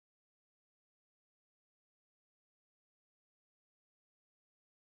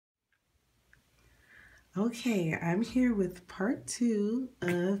Okay, I'm here with part 2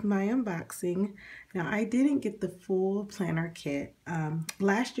 of my unboxing. Now, I didn't get the full planner kit.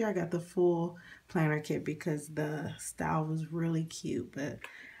 Last year I got the full planner kit because the style was really cute, but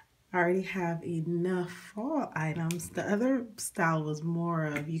I already have enough fall items. The other style was more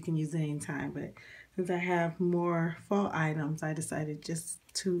of you can use it anytime, but since I have more fall items, I decided just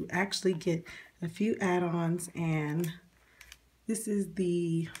to actually get a few add-ons, and this is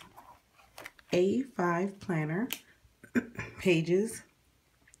the A5 planner pages.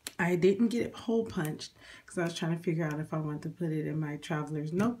 I didn't get it hole punched because I was trying to figure out if I wanted to put it in my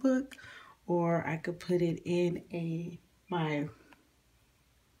traveler's notebook or I could put it in my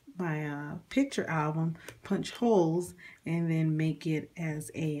picture album, punch holes, and then make it as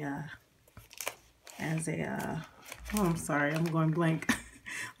a oh, I'm sorry, I'm going blank,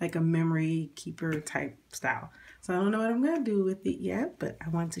 like a memory keeper type style. So I don't know what I'm going to do with it yet, but I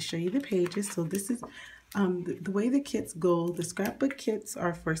want to show you the pages. So this is the way the kits go. The scrapbook kits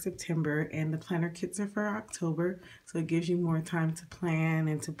are for September and the planner kits are for October. So it gives you more time to plan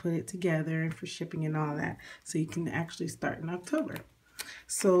and to put it together and for shipping and all that. So you can actually start in October.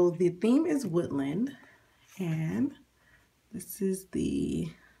 So the theme is woodland, and this is the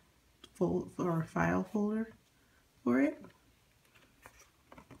file folder for it.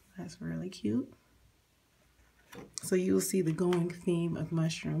 That's really cute. So you'll see the going theme of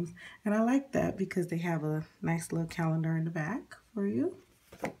mushrooms, and I like that because they have a nice little calendar in the back for you.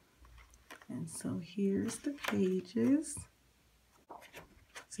 And so here's the pages.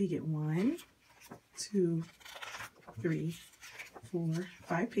 So you get 1, 2, 3, 4,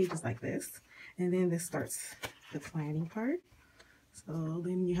 5 pages like this, and then this starts the planning part. So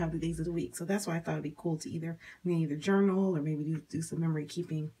then you have the days of the week. So that's why I thought it'd be cool to either journal or maybe do some memory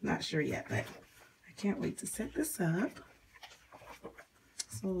keeping. Not sure yet, but I can't wait to set this up.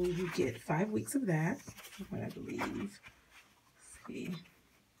 So you get 5 weeks of that, what I believe. Let's see.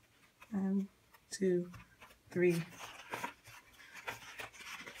 1, 2, 3,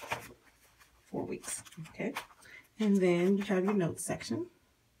 4 weeks. Okay. And then you have your notes section.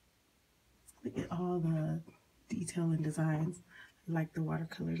 Look at all the detail and designs. I like the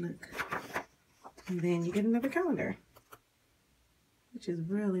watercolor look. And then you get another calendar, which is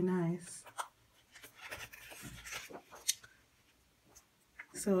really nice.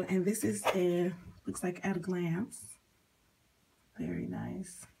 So, and this is looks like at a glance. Very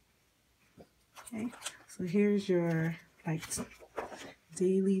nice. Okay, so here's your like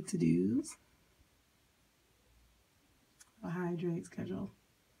daily to-dos. Hydrate schedule,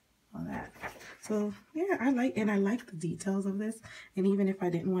 all that. So yeah, I like the details of this. And even if I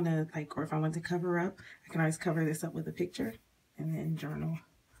didn't want to or if I want to cover up, I can always cover this up with a picture and then journal.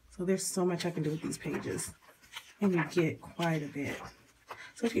 So there's so much I can do with these pages, and you get quite a bit.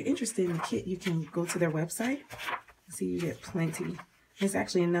 So if you're interested in the kit, you can go to their website. See, you get plenty. It's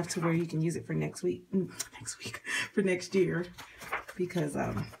actually enough to where you can use it for next year, because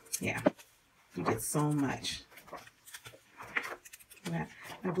yeah, you get so much.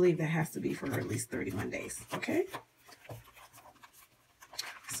 I believe that has to be for at least 31 days. Okay.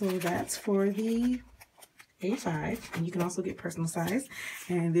 So that's for the A5, and you can also get personal size.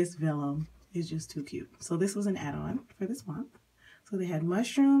 And this vellum is just too cute. So this was an add-on for this month. So they had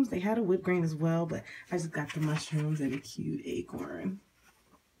mushrooms, they had a wood grain as well, but I just got the mushrooms and a cute acorn.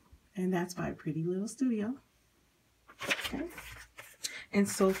 And that's by Pretty Little Studio. Okay. And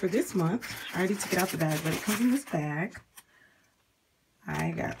so for this month, I already took it out the bag, but it comes in this bag.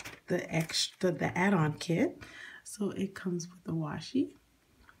 I got the add-on kit. So it comes with the washi.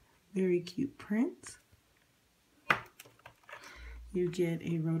 Very cute print. You get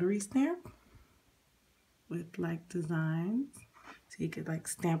a rotary stamp with like designs. So you could like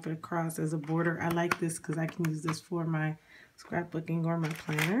stamp it across as a border. I like this because I can use this for my scrapbooking or my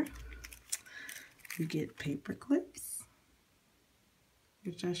planner. You get paper clips,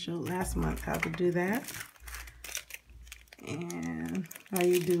 which I showed last month how to do that. And all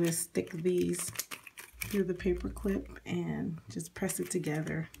you do is stick these through the paper clip and just press it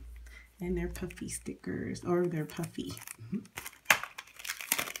together. And they're puffy stickers, or they're puffy.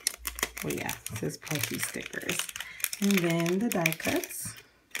 Well, yeah, it says puffy stickers. And then the die cuts.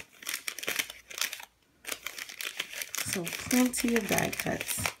 So plenty of die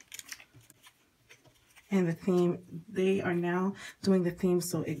cuts. And the theme, they are now doing the theme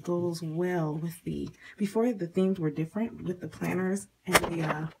so it goes well with before the themes were different with the planners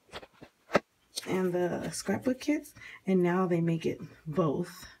and the scrapbook kits, and now they make it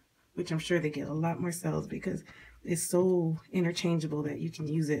both, which I'm sure they get a lot more sales because it's so interchangeable that you can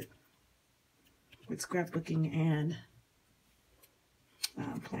use it with scrapbooking and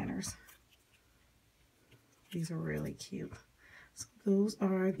planners. These are really cute. So those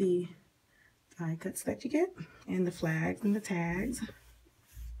are the die cuts that you get, and the flags and the tags.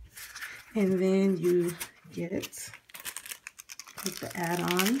 And then you get the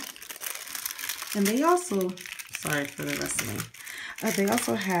add-on. And they also, sorry for the rustling, they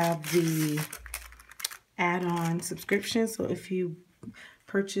also have the add-on subscription. So if you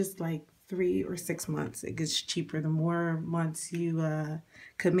purchase like 3 or 6 months, it gets cheaper. The more months you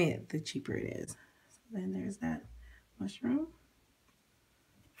commit, the cheaper it is. So then there's that mushroom.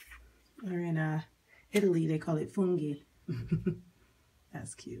 Or in Italy, they call it fungi.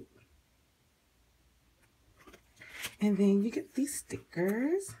 That's cute. And then you get these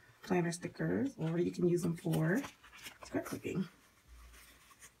stickers, planner stickers, or you can use them for scrapbooking.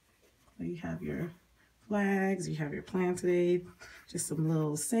 So you have your flags, you have your plan today, just some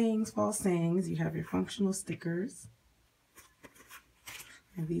little sayings, fall sayings. You have your functional stickers.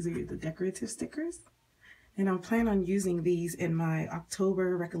 And these are the decorative stickers. And I'm planning on using these in my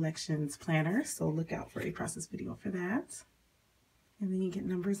October Recollections planner, so look out for a process video for that. And then you get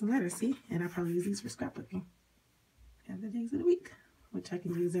numbers and letters, see? And I probably use these for scrapbooking. And the days of the week, which I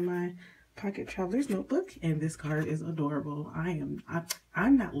can use in my Pocket Traveler's notebook. And this card is adorable. I'm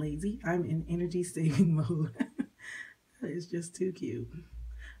not lazy. I'm in energy saving mode. It's just too cute.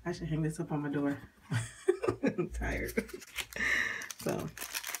 I should hang this up on my door. I'm tired. So,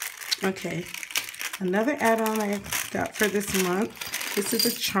 okay. Another add-on I got for this month. This is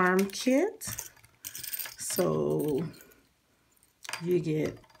a charm kit. So you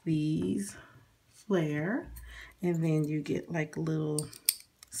get these flare, and then you get like a little,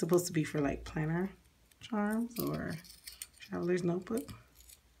 supposed to be for like planner charms or traveler's notebook.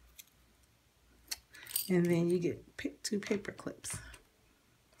 And then you get 2 paper clips.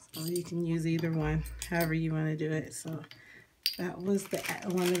 So you can use either one, however you want to do it. So that was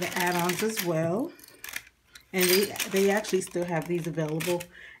one of the add-ons as well. And they actually still have these available.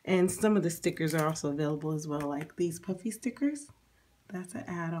 And some of the stickers are also available as well, like these puffy stickers. That's an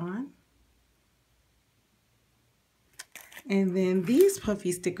add-on. And then these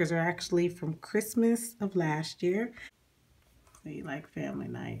puffy stickers are actually from Christmas of last year. So you like family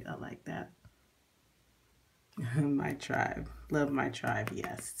night, I like that. My tribe, love my tribe,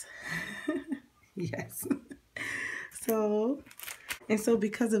 yes. Yes. So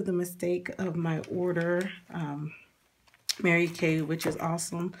because of the mistake of my order, Mary Kay, which is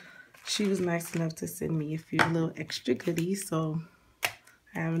awesome, she was nice enough to send me a few little extra goodies. So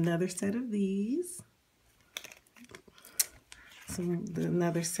I have another set of these.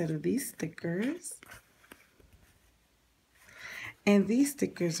 Another set of these stickers. And these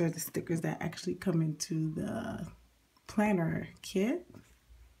stickers are the stickers that actually come into the planner kit.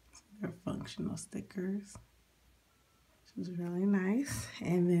 They're functional stickers, which is really nice.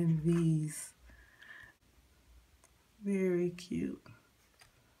 And then these, very cute.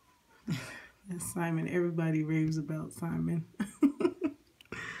 And Simon, everybody raves about Simon.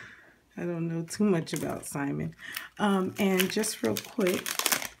 I don't know too much about Simon. And just real quick,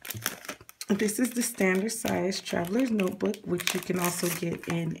 this is the standard size traveler's notebook, which you can also get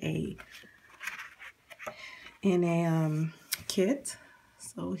in a kit.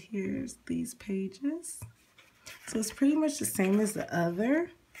 So here's these pages. So it's pretty much the same as the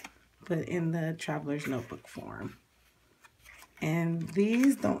other, but in the traveler's notebook form. And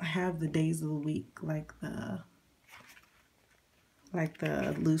these don't have the days of the week like the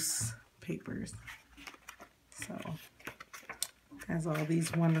loose papers. So has all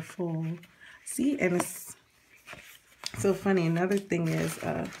these wonderful, see, and it's so funny. Another thing is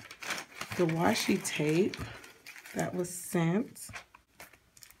the washi tape that was sent.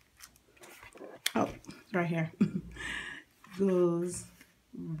 Oh, right here. Goes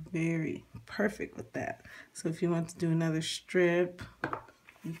very perfect with that. So if you want to do another strip,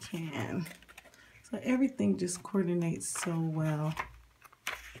 you can. So everything just coordinates so well.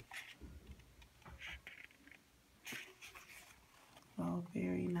 Oh,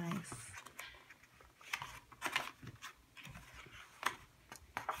 very nice.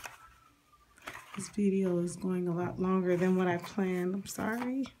 This video is going a lot longer than what I planned. I'm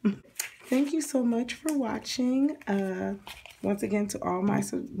sorry. Thank you so much for watching. Once again, to all my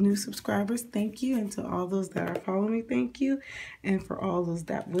new subscribers, thank you. And to all those that are following me, thank you. And for all those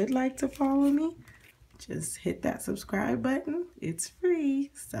that would like to follow me, just hit that subscribe button. It's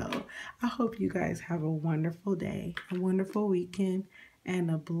free. So I hope you guys have a wonderful day, a wonderful weekend, and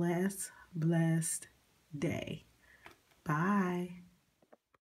a blessed day. Bye.